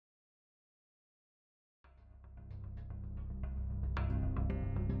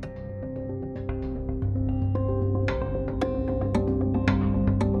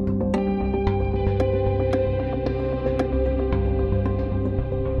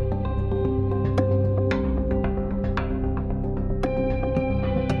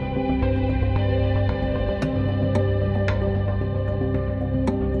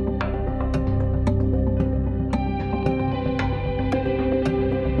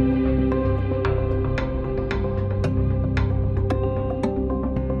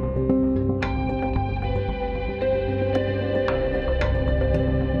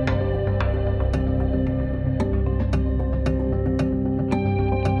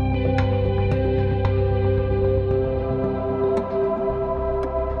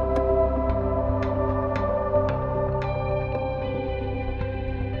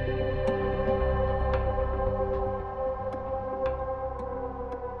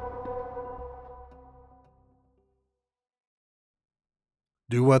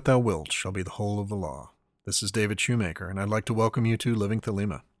Do what thou wilt shall be the whole of the law. This is David Shoemaker, and I'd like to welcome you to Living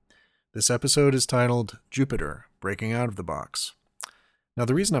Thelema. This episode is titled Jupiter, Breaking Out of the Box. Now,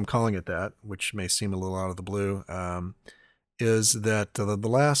 the reason I'm calling it that, which may seem a little out of the blue, is that the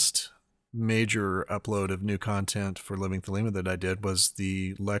last major upload of new content for Living Thelema that I did was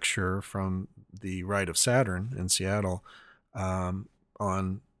the lecture from the Rite of Saturn in Seattle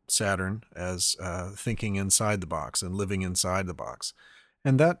on Saturn as thinking inside the box and living inside the box.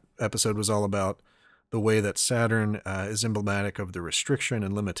 And that episode was all about the way that Saturn is emblematic of the restriction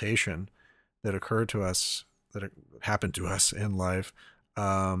and limitation that occur to us, that happen to us in life,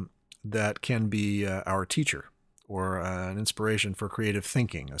 that can be our teacher or an inspiration for creative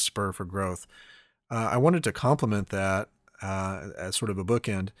thinking, a spur for growth. I wanted to complement that as sort of a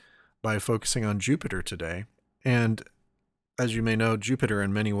bookend by focusing on Jupiter today. And as you may know, Jupiter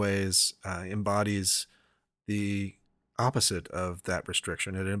in many ways embodies the opposite of that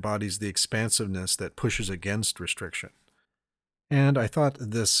restriction. It embodies the expansiveness that pushes against restriction. And I thought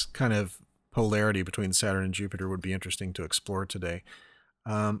this kind of polarity between Saturn and Jupiter would be interesting to explore today.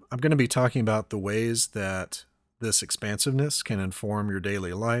 I'm going to be talking about the ways that this expansiveness can inform your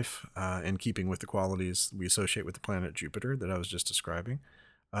daily life in keeping with the qualities we associate with the planet Jupiter that I was just describing.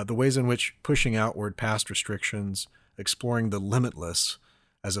 The ways in which pushing outward past restrictions, exploring the limitless,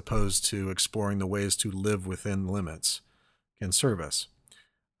 as opposed to exploring the ways to live within limits, can serve us.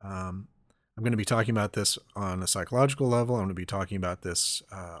 I'm going to be talking about this on a psychological level. I'm going to be talking about this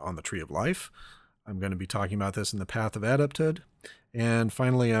on the tree of life. I'm going to be talking about this in the path of adepthood. And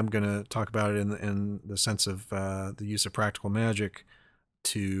finally, I'm going to talk about it in the sense of the use of practical magic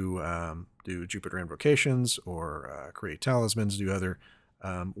to do Jupiter invocations or create talismans, do other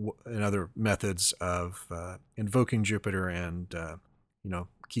and other methods of invoking Jupiter and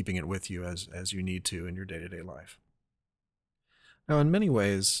keeping it with you as you need to in your day-to-day life. Now, in many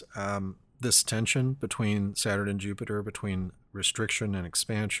ways, this tension between Saturn and Jupiter, between restriction and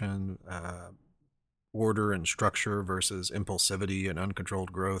expansion, order and structure versus impulsivity and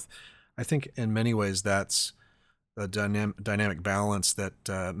uncontrolled growth, I think in many ways that's a dynamic balance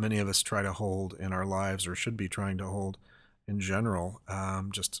that many of us try to hold in our lives, or should be trying to hold in general,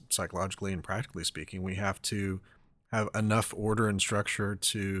 just psychologically and practically speaking. We have to have enough order and structure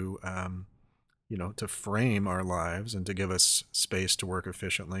to to frame our lives and to give us space to work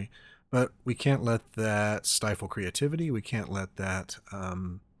efficiently. But we can't let that stifle creativity. We can't let that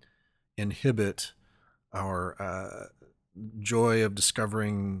inhibit our joy of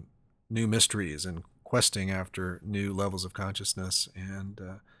discovering new mysteries and questing after new levels of consciousness and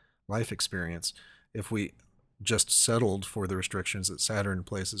life experience. If we just settled for the restrictions that Saturn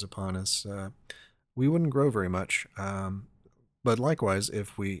places upon us, we wouldn't grow very much. But likewise,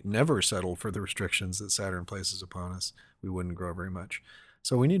 if we never settled for the restrictions that Saturn places upon us, we wouldn't grow very much.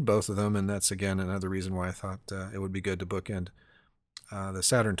 So we need both of them, and that's, again, another reason why I thought it would be good to bookend the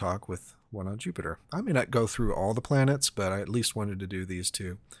Saturn talk with one on Jupiter. I may not go through all the planets, but I at least wanted to do these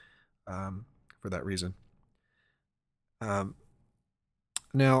two for that reason.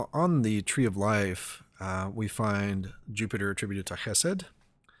 Now, on the Tree of Life, we find Jupiter attributed to Chesed,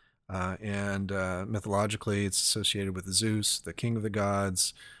 and mythologically it's associated with Zeus, the king of the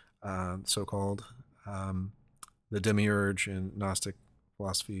gods, so-called, the demiurge in Gnostic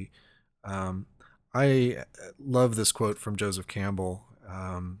philosophy. I love this quote from Joseph Campbell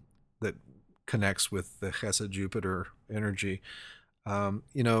that connects with the Chesed Jupiter energy. Well,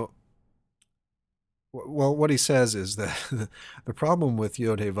 what he says is that the problem with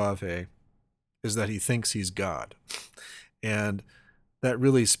Yod-Heh-Vav-Heh is that he thinks he's God. And that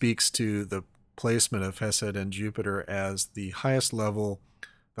really speaks to the placement of Chesed and Jupiter as the highest level,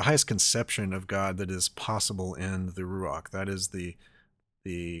 the highest conception of God that is possible in the Ruach. That is the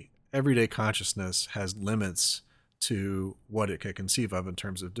everyday consciousness has limits to what it can conceive of in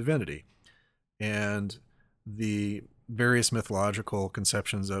terms of divinity. And the various mythological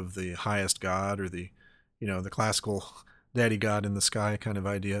conceptions of the highest God, or the classical daddy God in the sky kind of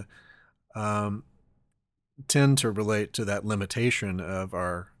idea, tend to relate to that limitation of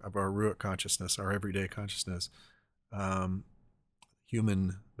our Ruach consciousness, our everyday consciousness,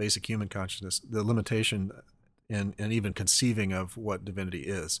 basic human consciousness, the limitation in even conceiving of what divinity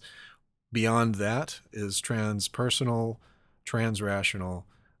is. Beyond that is transpersonal, transrational,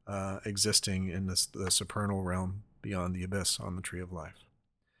 existing in the supernal realm beyond the abyss on the Tree of Life.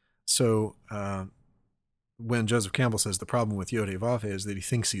 So when Joseph Campbell says the problem with Yod-Heh-Vav-Heh is that he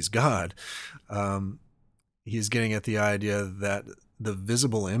thinks he's God, he's getting at the idea that the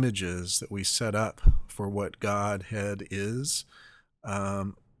visible images that we set up for what Godhead is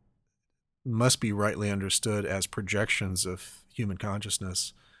must be rightly understood as projections of human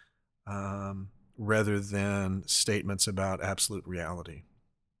consciousness, rather than statements about absolute reality.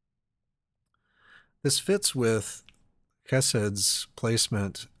 This fits with Chesed's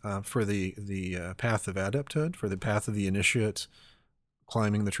placement for the path of adepthood, for the path of the initiate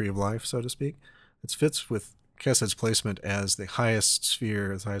climbing the tree of life, so to speak. It fits with Chesed's placement as the highest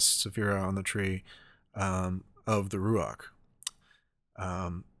sphere, the highest sephira on the tree of the Ruach.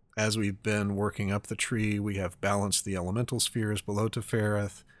 As we've been working up the tree, we have balanced the elemental spheres below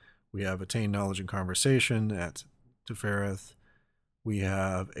Tefereth. We have attained knowledge and conversation at Tefereth. We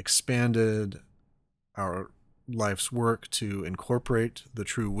have expanded our life's work to incorporate the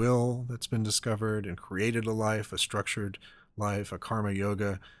true will that's been discovered and created a life, a structured life, a karma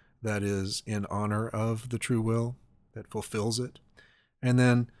yoga that is in honor of the true will, that fulfills it. And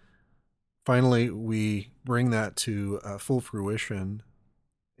then finally, we bring that to full fruition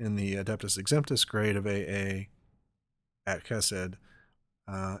in the Adeptus Exemptus grade of AA at Chesed.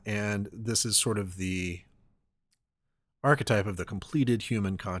 And this is sort of the archetype of the completed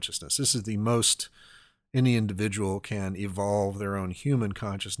human consciousness. This is the most any individual can evolve their own human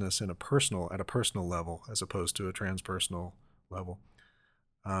consciousness at a personal level, as opposed to a transpersonal level.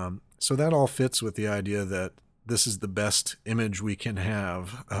 So that all fits with the idea that this is the best image we can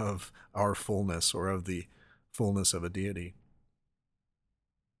have of our fullness, or of the fullness of a deity.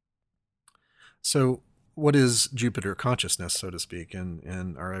 So what is Jupiter consciousness, so to speak,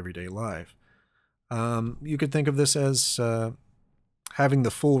 in our everyday life? You could think of this as having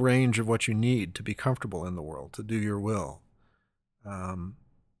the full range of what you need to be comfortable in the world, to do your will.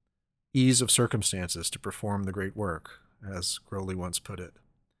 Ease of circumstances to perform the great work, as Crowley once put it.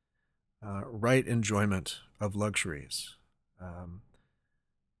 Right enjoyment of luxuries.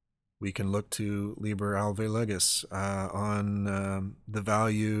 We can look to Liber Alve Legis on the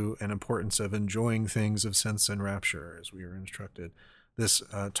value and importance of enjoying things of sense and rapture, as we are instructed. This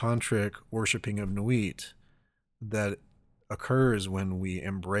tantric worshipping of Nuit that occurs when we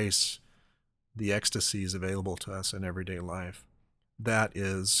embrace the ecstasies available to us in everyday life. That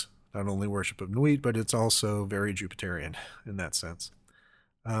is not only worship of Nuit, but it's also very Jupiterian in that sense.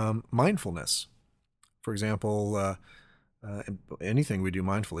 Mindfulness. For example, anything we do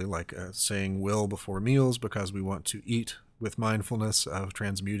mindfully, like saying will before meals because we want to eat with mindfulness of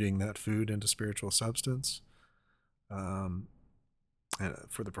transmuting that food into spiritual substance, and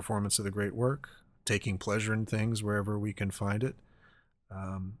for the performance of the great work, taking pleasure in things wherever we can find it,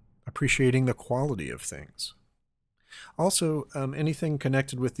 appreciating the quality of things. Also, anything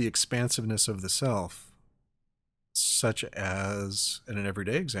connected with the expansiveness of the self, such as, in an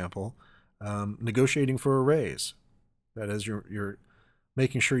everyday example, negotiating for a raise. That is, you're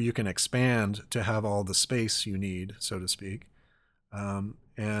making sure you can expand to have all the space you need, so to speak.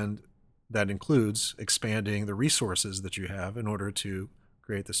 And that includes expanding the resources that you have in order to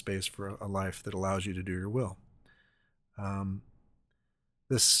create the space for a life that allows you to do your will.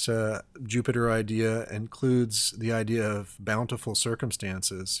 This Jupiter idea includes the idea of bountiful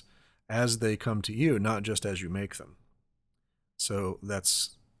circumstances as they come to you, not just as you make them. So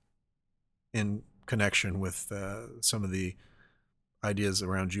that's in connection with some of the ideas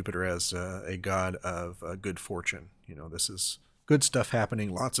around Jupiter as a god of good fortune. You know, this is good stuff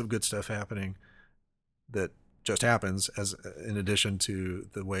happening, lots of good stuff happening that just happens as in addition to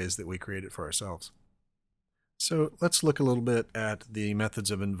the ways that we create it for ourselves. So let's look a little bit at the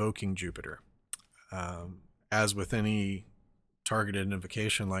methods of invoking Jupiter. As with any targeted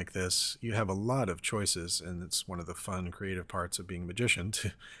invocation like this, you have a lot of choices, and it's one of the fun, creative parts of being a magician,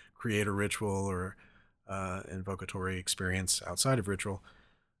 to create a ritual or invocatory experience outside of ritual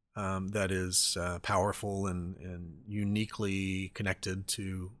that is powerful and uniquely connected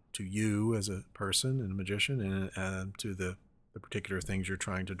to you as a person and a magician, and to the particular things you're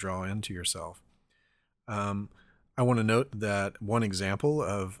trying to draw into yourself. I want to note that one example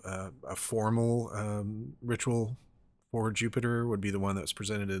of a formal ritual for Jupiter would be the one that was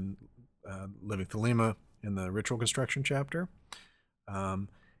presented in Living Thelema in the ritual construction chapter.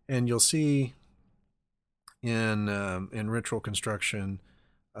 And you'll see in ritual construction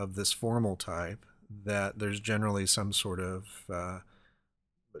of this formal type that there's generally some sort of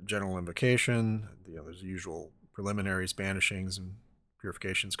general invocation. You know, there's the usual preliminaries, banishings, and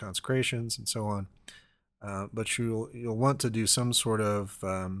purifications, consecrations, and so on. But you'll want to do some sort of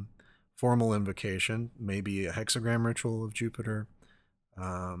formal invocation, maybe a hexagram ritual of Jupiter,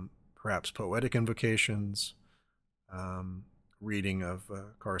 perhaps poetic invocations, reading of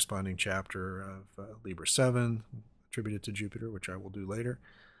a corresponding chapter of Liber 7 attributed to Jupiter, which I will do later.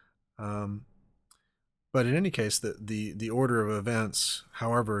 But in any case, the order of events,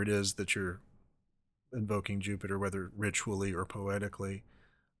 however it is that you're invoking Jupiter, whether ritually or poetically,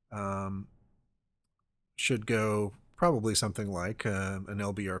 um, should go probably something like an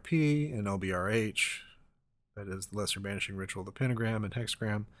LBRP, an LBRH, that is the Lesser Banishing Ritual of the Pentagram and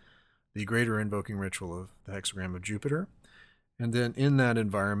Hexagram, the Greater Invoking Ritual of the Hexagram of Jupiter. And then in that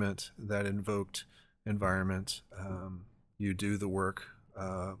environment, that invoked environment, you do the work,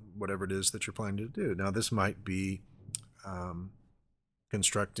 whatever it is that you're planning to do. Now, this might be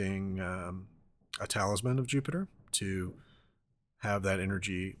constructing a talisman of Jupiter to have that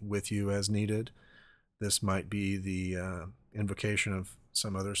energy with you as needed. This might be the invocation of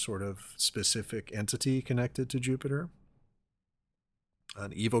some other sort of specific entity connected to Jupiter,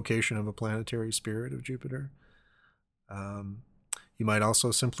 an evocation of a planetary spirit of Jupiter. You might also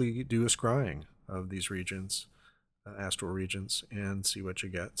simply do a scrying of these regions, astral regions, and see what you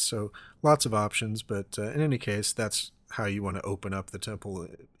get. So lots of options, but in any case, that's how you want to open up the temple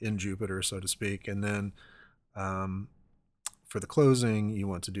in Jupiter, so to speak. And then for the closing, you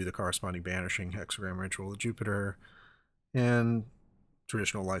want to do the corresponding banishing hexagram ritual of Jupiter and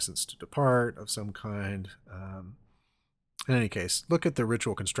traditional license to depart of some kind. In any case, look at the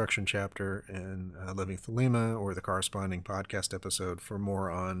ritual construction chapter in Living Thelema or the corresponding podcast episode for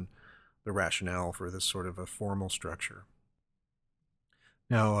more on the rationale for this sort of a formal structure.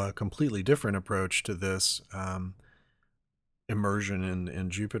 Now, a completely different approach to this immersion in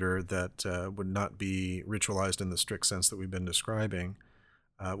Jupiter that would not be ritualized in the strict sense that we've been describing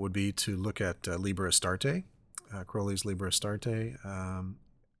would be to look at Liber Astarte, Crowley's Liber Astarte.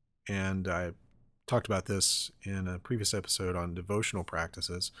 And I talked about this in a previous episode on devotional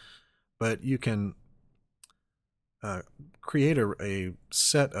practices, but you can create a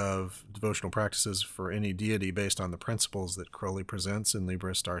set of devotional practices for any deity based on the principles that Crowley presents in Liber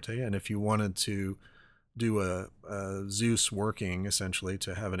Astarte. And if you wanted to do a Zeus working, essentially,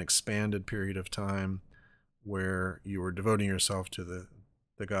 to have an expanded period of time where you were devoting yourself to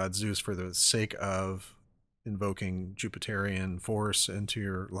the god Zeus for the sake of invoking Jupiterian force into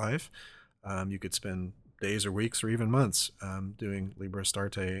your life, you could spend days or weeks or even months doing Liber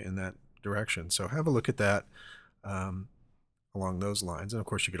Astarte in that direction. So have a look at that along those lines. And of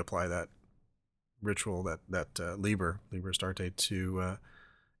course, you could apply that ritual, that Liber Astarte, to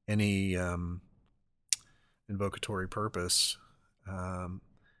any invocatory purpose.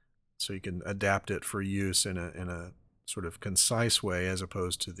 So you can adapt it for use in a sort of concise way, as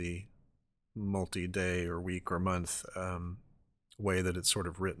opposed to the multi-day or week or month way that it's sort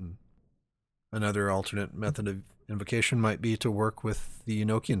of written. Another alternate method of invocation might be to work with the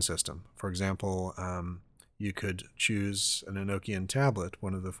Enochian system. For example, you could choose an Enochian tablet,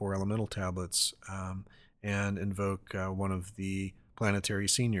 one of the 4 elemental tablets, and invoke one of the planetary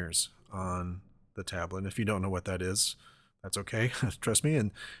seniors on the tablet. And if you don't know what that is, that's okay. Trust me,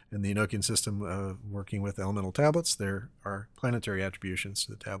 in the Enochian system, working with elemental tablets, there are planetary attributions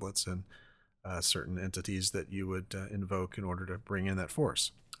to the tablets and certain entities that you would invoke in order to bring in that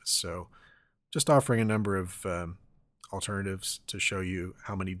force. So just offering a number of alternatives to show you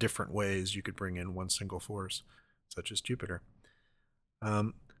how many different ways you could bring in one single force, such as Jupiter.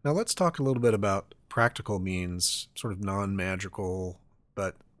 Now let's talk a little bit about practical means, sort of non-magical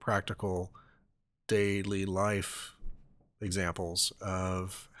but practical daily life examples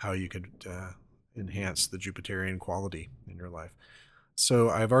of how you could enhance the Jupiterian quality in your life. So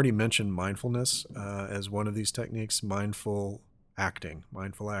I've already mentioned mindfulness as one of these techniques, mindful acting,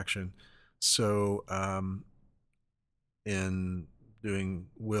 mindful action. So in doing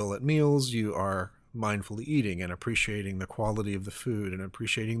will at meals, you are mindfully eating and appreciating the quality of the food and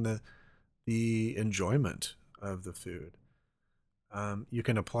appreciating the enjoyment of the food. You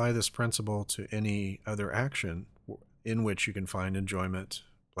can apply this principle to any other action in which you can find enjoyment,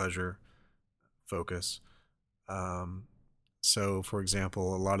 pleasure, focus. So, for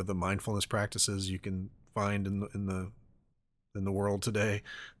example, a lot of the mindfulness practices you can find in the world today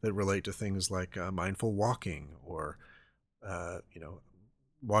that relate to things like mindful walking, or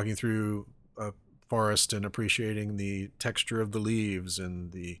walking through a forest and appreciating the texture of the leaves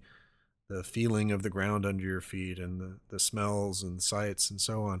and the feeling of the ground under your feet and the smells and sights and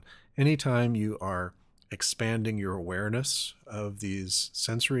so on. Anytime you are expanding your awareness of these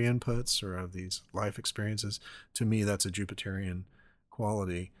sensory inputs or of these life experiences, to me, that's a Jupiterian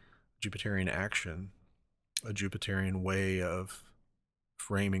quality, Jupiterian action, a Jupiterian way of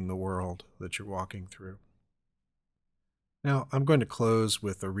framing the world that you're walking through. Now, I'm going to close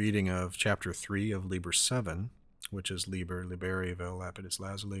with a reading of Chapter 3 of Liber 7, which is Liber Liberi Vel Lapidis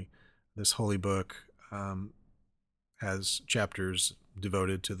Lazuli. This holy book has chapters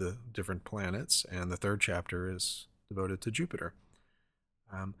devoted to the different planets, and the 3rd chapter is devoted to Jupiter.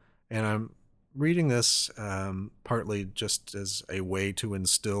 And I'm reading this partly just as a way to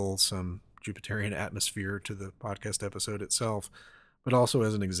instill some Jupiterian atmosphere to the podcast episode itself, but also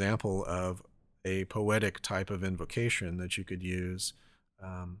as an example of a poetic type of invocation that you could use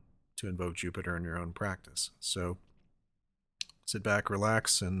um, to invoke Jupiter in your own practice. So sit back,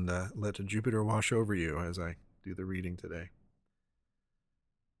 relax, and let Jupiter wash over you as I do the reading today.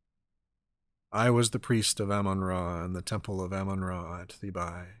 I was the priest of Amun-Ra in the temple of Amun-Ra at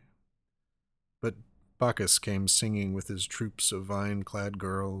Thebai. But Bacchus came singing with his troops of vine-clad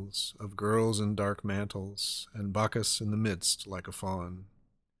girls, of girls in dark mantles, and Bacchus in the midst like a faun.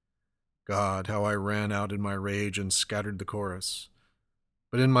 God, how I ran out in my rage and scattered the chorus.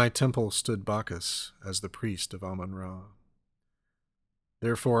 But in my temple stood Bacchus as the priest of Amun-Ra.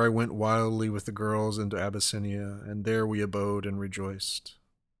 Therefore I went wildly with the girls into Abyssinia, and there we abode and rejoiced,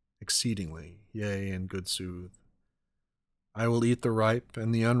 exceedingly, yea, in good sooth. I will eat the ripe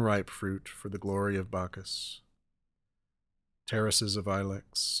and the unripe fruit for the glory of Bacchus. Terraces of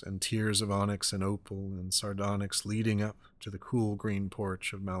ilex and tiers of onyx and opal and sardonyx leading up to the cool green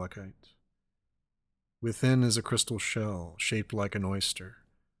porch of malachite. Within is a crystal shell shaped like an oyster.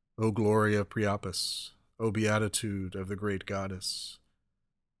 O glory of Priapus, O beatitude of the great goddess.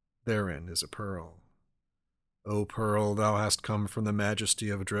 Therein is a pearl. O pearl, thou hast come from the majesty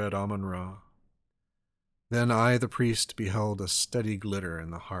of dread Amun-Ra. Then I, the priest, beheld a steady glitter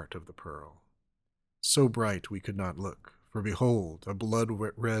in the heart of the pearl. So bright we could not look, for behold, a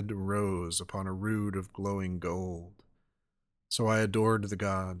blood-red rose upon a rood of glowing gold. So I adored the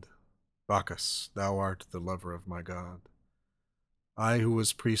god. Bacchus, thou art the lover of my god. I who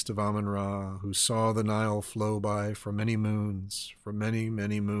was priest of Amun-Ra, who saw the Nile flow by for many moons, am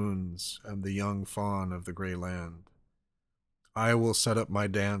the young faun of the grey land. I will set up my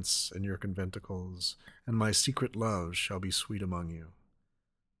dance in your conventicles, and my secret loves shall be sweet among you.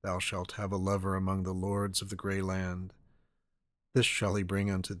 Thou shalt have a lover among the lords of the grey land. This shall he bring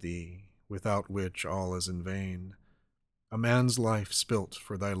unto thee, without which all is in vain. A man's life spilt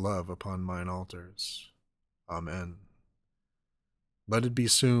for thy love upon mine altars. Amen. Let it be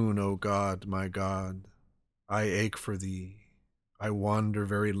soon, O God, my God. I ache for thee. I wander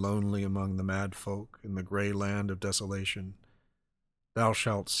very lonely among the mad folk in the grey land of desolation. Thou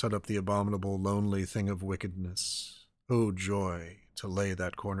shalt set up the abominable lonely thing of wickedness. O joy, to lay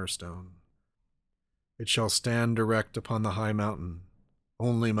that cornerstone. It shall stand erect upon the high mountain.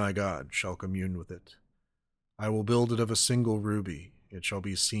 Only my God shall commune with it. I will build it of a single ruby. It shall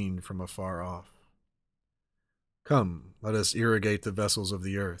be seen from afar off. Come, let us irrigate the vessels of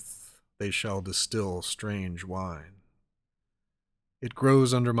the earth. They shall distill strange wine. It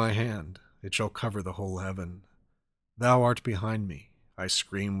grows under my hand. It shall cover the whole heaven. Thou art behind me. I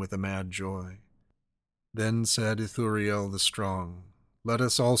scream with a mad joy. Then said Ithuriel the strong, let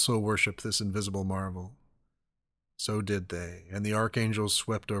us also worship this invisible marvel. So did they, and the archangels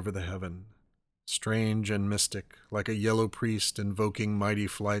swept over the heaven, strange and mystic, like a yellow priest invoking mighty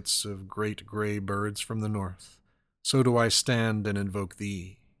flights of great grey birds from the north. So do I stand and invoke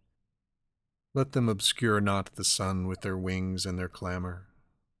thee. Let them obscure not the sun with their wings and their clamor.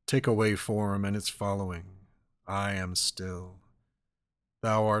 Take away form and its following. I am still.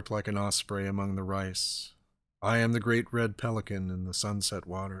 Thou art like an osprey among the rice. I am the great red pelican in the sunset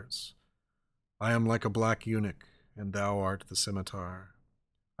waters. I am like a black eunuch, and thou art the scimitar.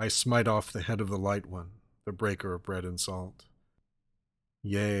 I smite off the head of the light one, the breaker of bread and salt.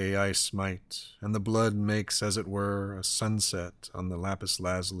 Yea, I smite, and the blood makes, as it were, a sunset on the lapis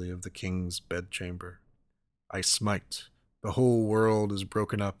lazuli of the king's bedchamber. I smite, the whole world is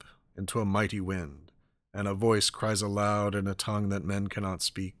broken up into a mighty wind, and a voice cries aloud in a tongue that men cannot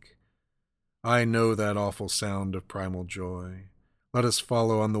speak. I know that awful sound of primal joy. Let us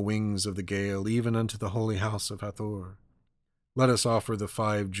follow on the wings of the gale, even unto the holy house of Hathor. Let us offer the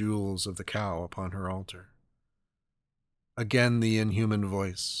 5 jewels of the cow upon her altar. Again the inhuman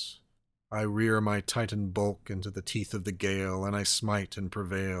voice. I rear my Titan bulk into the teeth of the gale, and I smite and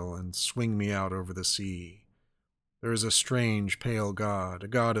prevail, and swing me out over the sea. There is a strange, pale god, a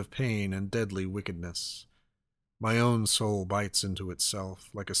god of pain and deadly wickedness. My own soul bites into itself,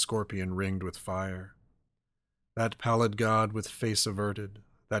 like a scorpion ringed with fire. That pallid god with face averted,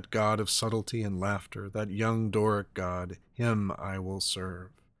 that god of subtlety and laughter, that young Doric god, him I will serve.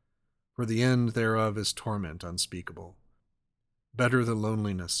 For the end thereof is torment unspeakable. Better the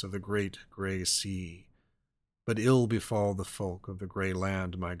loneliness of the great grey sea, but ill befall the folk of the grey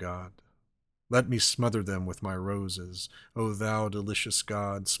land, my God. Let me smother them with my roses, O thou delicious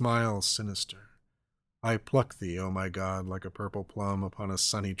God, smile sinister. I pluck thee, O my God, like a purple plum upon a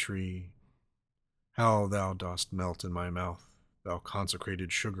sunny tree. How thou dost melt in my mouth, thou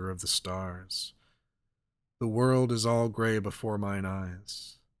consecrated sugar of the stars. The world is all gray before mine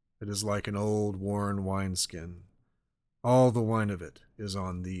eyes. It is like an old worn wineskin. All the wine of it is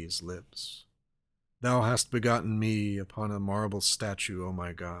on these lips. Thou hast begotten me upon a marble statue, O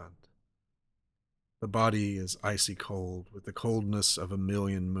my God. The body is icy cold, with the coldness of a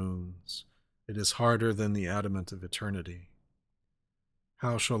million moons. It is harder than the adamant of eternity.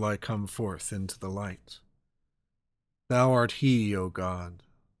 How shall I come forth into the light? Thou art he, O God,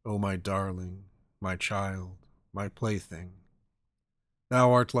 O my darling, my child, my plaything.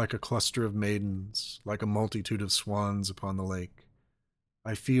 Thou art like a cluster of maidens, like a multitude of swans upon the lake.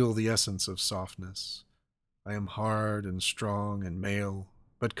 I feel the essence of softness. I am hard and strong and male,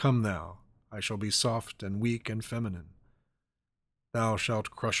 but come thou, I shall be soft and weak and feminine. Thou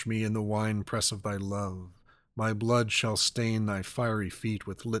shalt crush me in the winepress of thy love. My blood shall stain thy fiery feet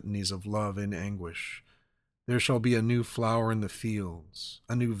with litanies of love in anguish. There shall be a new flower in the fields,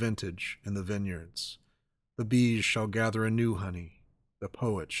 a new vintage in the vineyards. The bees shall gather a new honey. The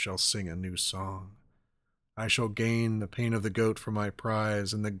poet shall sing a new song. I shall gain the pain of the goat for my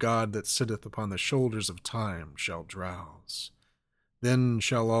prize, and the God that sitteth upon the shoulders of time shall drowse. Then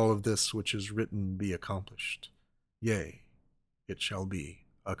shall all of this which is written be accomplished. Yea, it shall be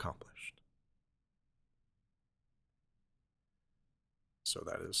accomplished. So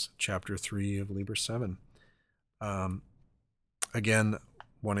that is chapter 3 of Liber 7. Again,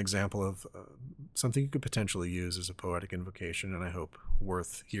 one example of something you could potentially use as a poetic invocation, and I hope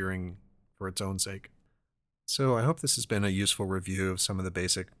worth hearing for its own sake. So I hope this has been a useful review of some of the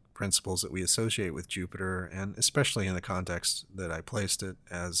basic principles that we associate with Jupiter, and especially in the context that I placed it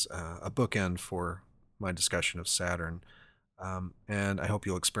as a bookend for my discussion of Saturn. And I hope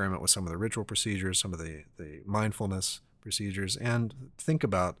you'll experiment with some of the ritual procedures, some of the mindfulness procedures, and think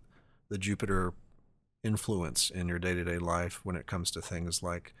about the Jupiter influence in your day-to-day life when it comes to things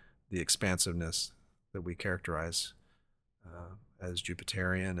like the expansiveness that we characterize as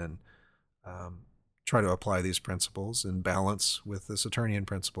Jupiterian, and try to apply these principles in balance with the Saturnian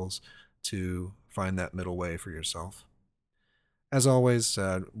principles to find that middle way for yourself. As always,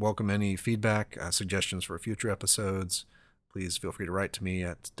 welcome any feedback, suggestions for future episodes. Please feel free to write to me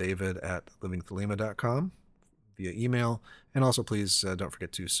at david@livingthelema.com via email. And also please don't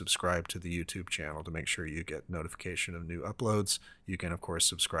forget to subscribe to the YouTube channel to make sure you get notification of new uploads. You can, of course,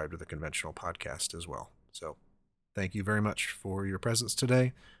 subscribe to the conventional podcast as well. So thank you very much for your presence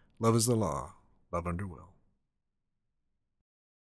today. Love is the law. Love under will.